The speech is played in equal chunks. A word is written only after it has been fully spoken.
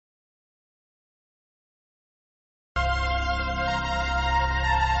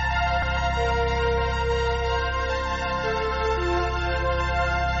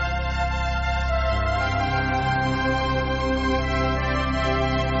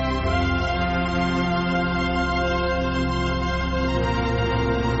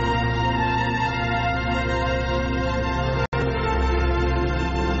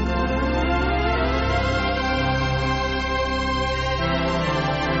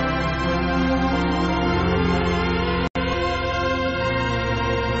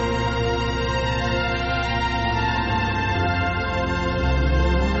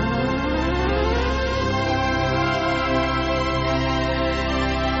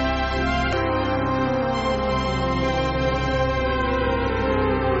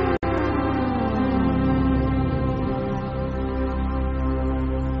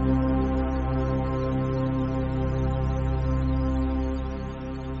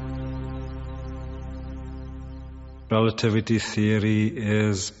relativity theory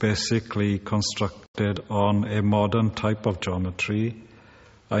is basically constructed on a modern type of geometry.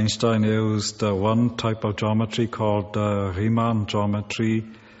 Einstein used one type of geometry called Riemann geometry,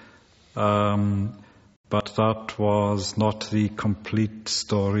 but that was not the complete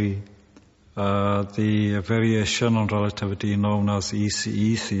story. The variation on relativity known as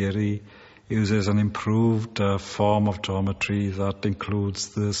ECE theory uses an improved form of geometry that includes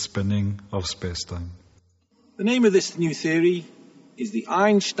the spinning of spacetime. The name of this new theory is the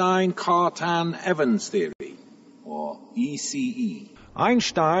Einstein-Cartan-Evans theory, or ECE.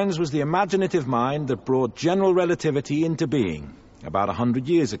 Einstein's was the imaginative mind that brought general relativity into being about 100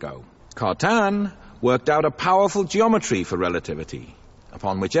 years ago. Cartan worked out a powerful geometry for relativity,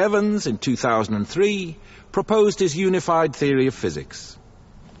 upon which Evans, in 2003, proposed his unified theory of physics.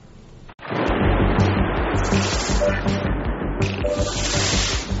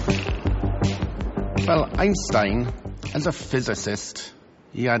 Well, Einstein, as a physicist,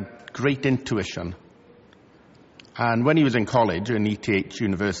 he had great intuition. And when he was in college, in ETH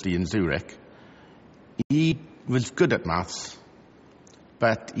University in Zurich, he was good at maths,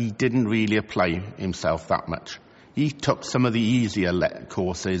 but he didn't really apply himself that much. He took some of the easier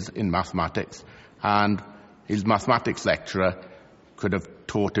courses in mathematics, and his mathematics lecturer could have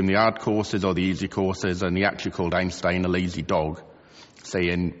taught him the hard courses or the easy courses, and he actually called Einstein a lazy dog,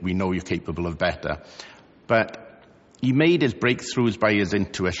 saying, "We know you're capable of better." But he made his breakthroughs by his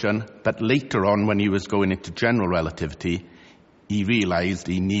intuition, but later on, when he was going into general relativity, he realized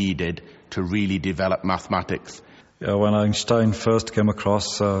he needed to really develop mathematics. Yeah, when Einstein first came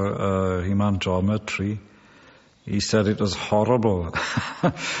across Riemann geometry, he said it was horrible,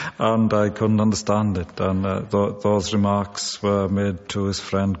 and I couldn't understand it. And those remarks were made to his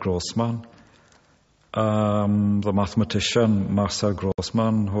friend Grossmann, the mathematician Marcel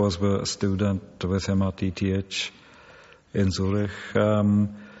Grossmann, who was a student with him at ETH in Zurich,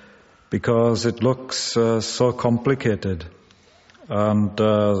 because it looks so complicated. And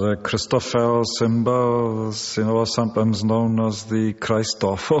the Christoffel symbols, are sometimes known as the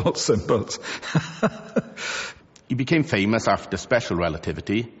Christoffel symbols. He became famous after special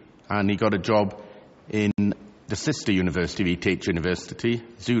relativity, and he got a job in the sister university of ETH University,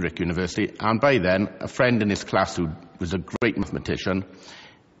 Zurich University, and by then, a friend in his class who was a great mathematician,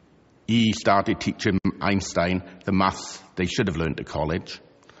 he started teaching Einstein the maths they should have learned at college.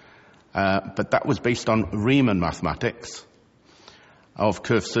 But that was based on Riemann mathematics of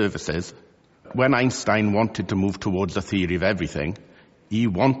curved surfaces. When Einstein wanted to move towards a theory of everything, he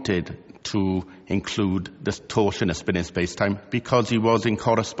wanted to include the torsion of spinning spacetime because he was in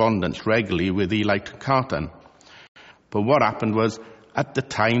correspondence regularly with Cartan. But what happened was, at the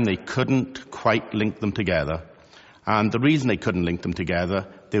time, they couldn't quite link them together. And the reason they couldn't link them together,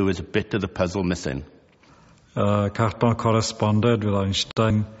 there was a bit of the puzzle missing. Cartan corresponded with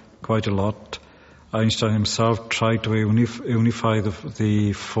Einstein quite a lot. Einstein himself tried to unify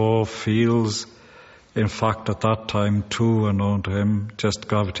the four fields. In fact, at that time, two were known to him, just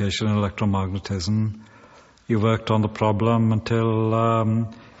gravitation and electromagnetism. He worked on the problem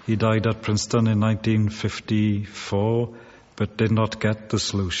until he died at Princeton in 1954, but did not get the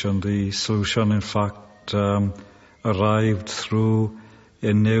solution. The solution, in fact, arrived through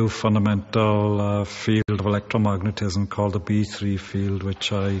a new fundamental field of electromagnetism called the B3 field,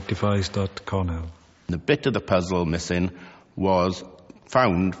 which I devised at Cornell. The bit of the puzzle missing was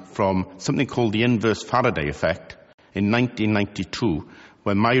found from something called the Inverse Faraday Effect in 1992,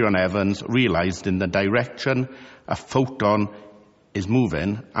 when Myron Evans realized in the direction a photon is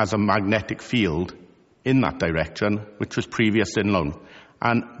moving as a magnetic field in that direction, which was previously unknown.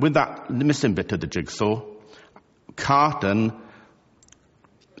 And with that missing bit of the jigsaw, Cartan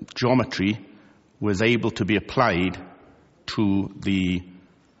geometry was able to be applied to the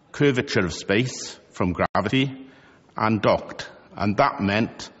curvature of space from gravity and docked. And that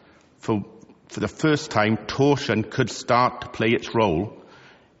meant, for the first time, torsion could start to play its role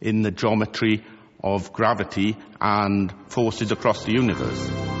in the geometry of gravity and forces across the universe.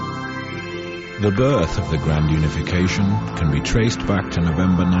 The birth of the grand unification can be traced back to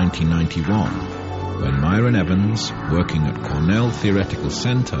November 1991, when Myron Evans, working at Cornell Theoretical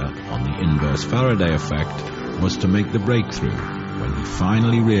Center on the Inverse Faraday Effect, was to make the breakthrough when he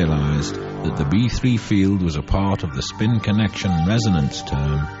finally realized that the B3 field was a part of the spin connection resonance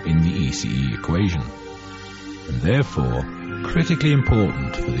term in the ECE equation, and therefore critically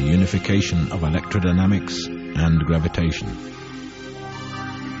important for the unification of electrodynamics and gravitation.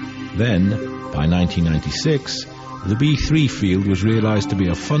 Then, by 1996, the B3 field was realized to be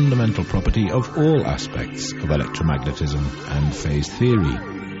a fundamental property of all aspects of electromagnetism and phase theory.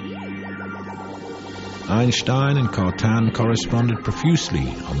 Einstein and Cartan corresponded profusely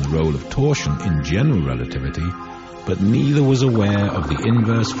on the role of torsion in general relativity, but neither was aware of the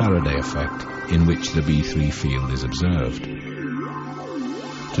inverse Faraday effect in which the B3 field is observed.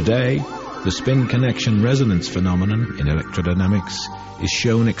 Today, the spin connection resonance phenomenon in electrodynamics is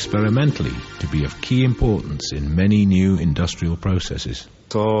shown experimentally to be of key importance in many new industrial processes.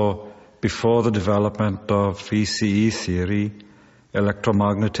 So, before the development of ECE theory,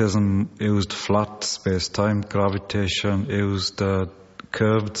 electromagnetism used flat spacetime, gravitation used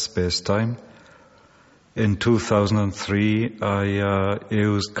curved spacetime. In 2003, I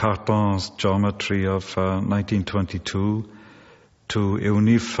used Cartan's geometry of 1922 to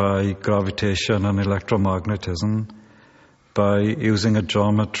unify gravitation and electromagnetism by using a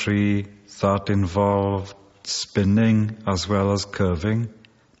geometry that involved spinning as well as curving.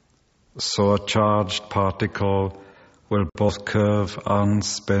 So a charged particle will both curve and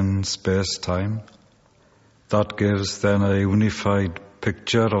spin space-time. That gives then a unified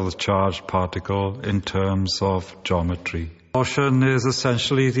picture of the charged particle in terms of geometry. Torsion is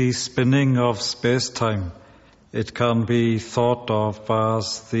essentially the spinning of space-time. It can be thought of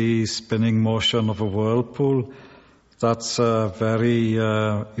as the spinning motion of a whirlpool. That's a very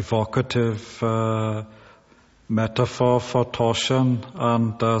evocative metaphor for torsion,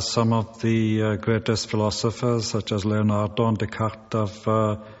 and some of the greatest philosophers, such as Leonardo and Descartes,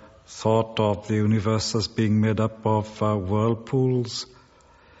 have thought of the universe as being made up of whirlpools.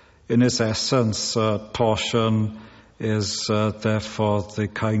 In its essence, torsion is therefore the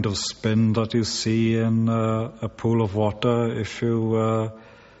kind of spin that you see in a pool of water. If you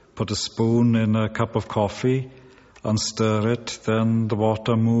put a spoon in a cup of coffee and stir it, then the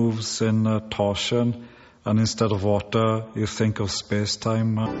water moves in torsion, and instead of water, you think of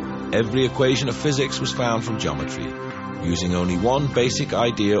space-time. Every equation of physics was found from geometry, using only one basic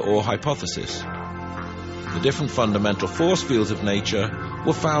idea or hypothesis. The different fundamental force fields of nature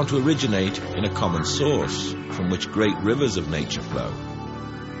were found to originate in a common source from which great rivers of nature flow.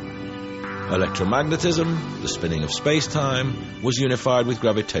 Electromagnetism, the spinning of space-time, was unified with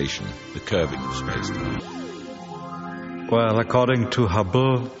gravitation, the curving of space-time. Well, according to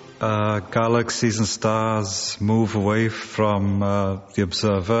Hubble, galaxies and stars move away from the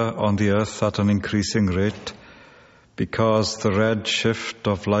observer on the Earth at an increasing rate because the red shift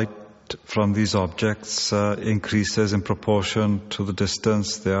of light from these objects increases in proportion to the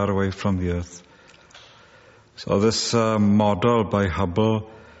distance they are away from the Earth. So this model by Hubble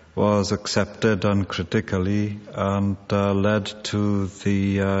was accepted uncritically and led to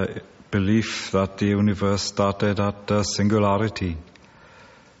the belief that the universe started at singularity.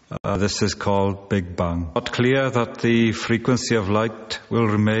 This is called Big Bang. It's clear that the frequency of light will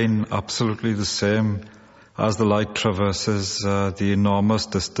remain absolutely the same as the light traverses the enormous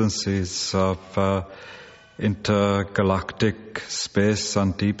distances of intergalactic space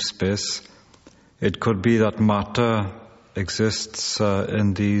and deep space. It could be that matter exists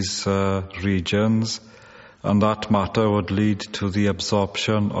in these regions, and that matter would lead to the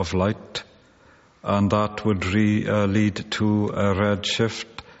absorption of light, and that would lead to a redshift.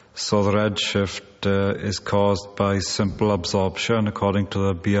 So the redshift is caused by simple absorption according to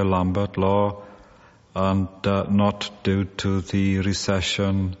the Beer-Lambert law, and not due to the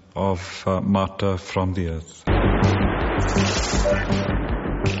recession of matter from the Earth.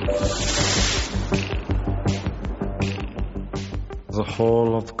 The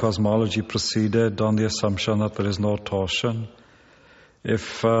whole of cosmology proceeded on the assumption that there is no torsion.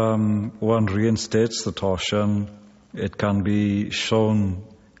 If one reinstates the torsion, it can be shown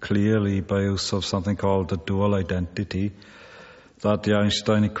clearly by use of something called the dual identity, that the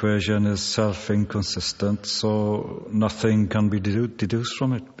Einstein equation is self-inconsistent, so nothing can be deduced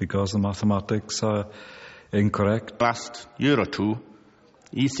from it because the mathematics are incorrect. Last year or two,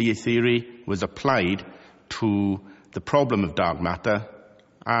 ECE theory was applied to the problem of dark matter,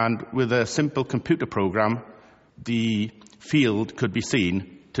 and with a simple computer program, the field could be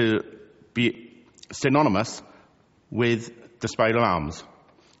seen to be synonymous with the spiral arms.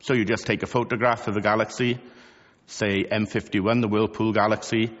 So you just take a photograph of a galaxy, say M51, the Whirlpool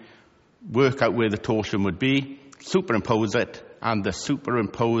galaxy, work out where the torsion would be, superimpose it, and the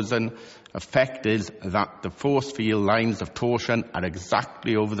superimposing effect is that the force field lines of torsion are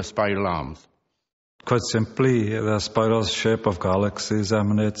exactly over the spiral arms. Quite simply, the spiral shape of galaxies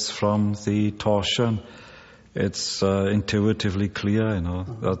emanates from the torsion. It's intuitively clear,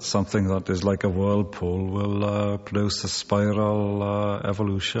 that something that is like a whirlpool will produce a spiral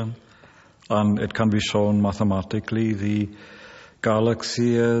evolution. And it can be shown mathematically. The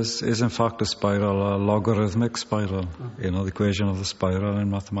galaxy is in fact a spiral, a logarithmic spiral, the equation of the spiral in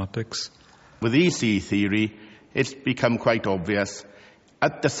mathematics. With ECE theory, it's become quite obvious.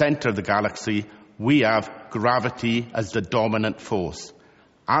 At the centre of the galaxy, we have gravity as the dominant force.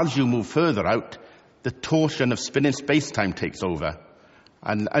 As you move further out, the torsion of spinning space-time takes over.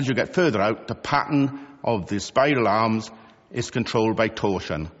 And as you get further out, the pattern of the spiral arms is controlled by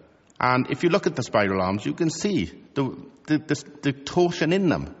torsion. And if you look at the spiral arms, you can see the torsion in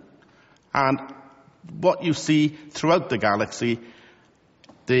them. And what you see throughout the galaxy,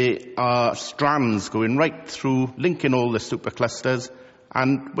 there are strands going right through, linking all the superclusters.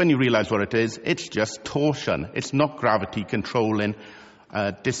 And when you realize what it is, it's just torsion. It's not gravity controlling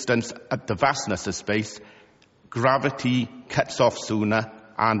distance at the vastness of space. Gravity cuts off sooner,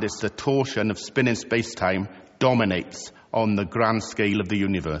 and it's the torsion of spinning space-time dominates on the grand scale of the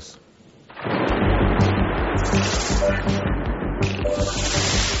universe.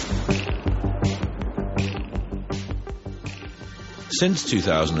 Since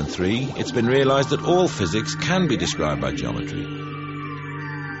 2003, it's been realized that all physics can be described by geometry.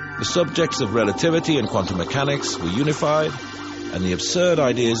 The subjects of relativity and quantum mechanics were unified, and the absurd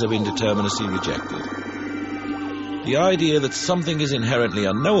ideas of indeterminacy rejected. The idea that something is inherently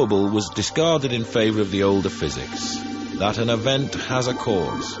unknowable was discarded in favor of the older physics, that an event has a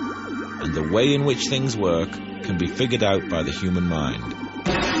cause, and the way in which things work can be figured out by the human mind.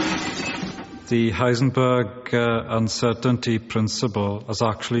 The Heisenberg uncertainty principle has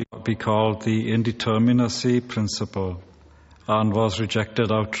actually been called the indeterminacy principle, and was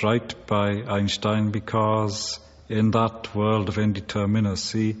rejected outright by Einstein because in that world of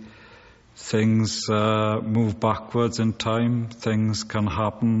indeterminacy, things move backwards in time, things can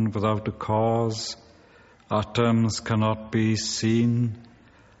happen without a cause, atoms cannot be seen,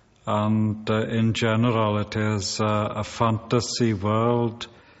 and in general it is a fantasy world.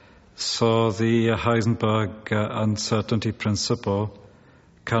 So the Heisenberg uncertainty principle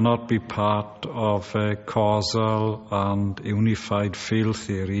cannot be part of a causal and unified field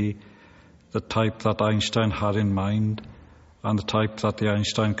theory, the type that Einstein had in mind, and the type that the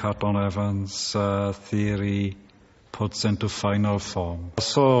Einstein-Cartan-Evans theory puts into final form.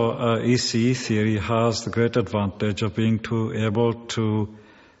 So ECE theory has the great advantage of being able to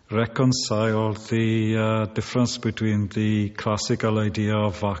reconcile the difference between the classical idea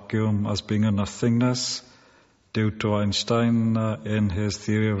of vacuum as being a nothingness due to Einstein in his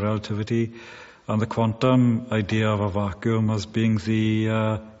theory of relativity, and the quantum idea of a vacuum as being the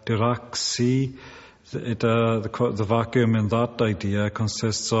Dirac sea. The vacuum in that idea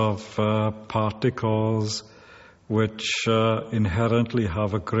consists of particles which inherently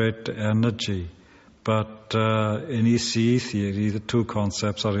have a great energy. But in ECE theory, the two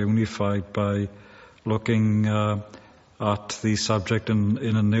concepts are unified by looking at the subject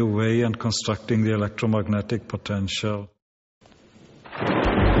in a new way and constructing the electromagnetic potential.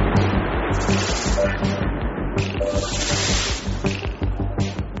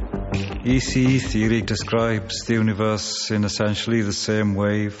 ECE theory describes the universe in essentially the same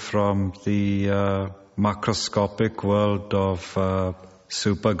way, from the macroscopic world of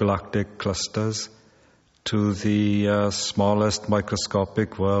supergalactic clusters to the smallest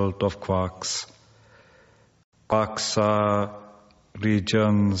microscopic world of quarks. Quarks are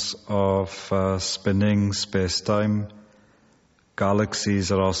regions of spinning spacetime.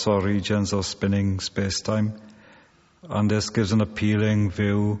 Galaxies are also regions of spinning spacetime. And this gives an appealing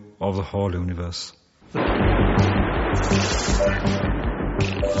view of the whole universe.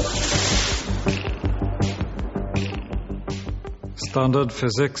 Standard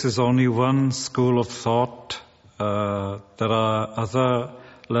physics is only one school of thought. There are other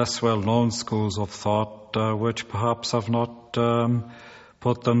less well-known schools of thought which perhaps have not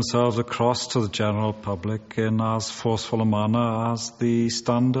put themselves across to the general public in as forceful a manner as the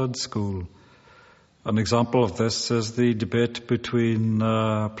standard school. An example of this is the debate between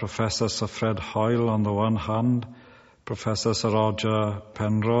Professor Sir Fred Hoyle on the one hand, Professor Sir Roger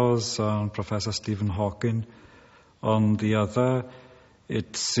Penrose and Professor Stephen Hawking on the other.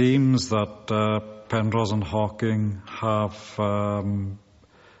 It seems that Penrose and Hawking have won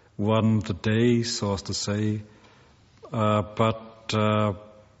the day, so as to say, but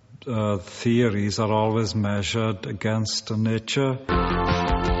theories are always measured against nature.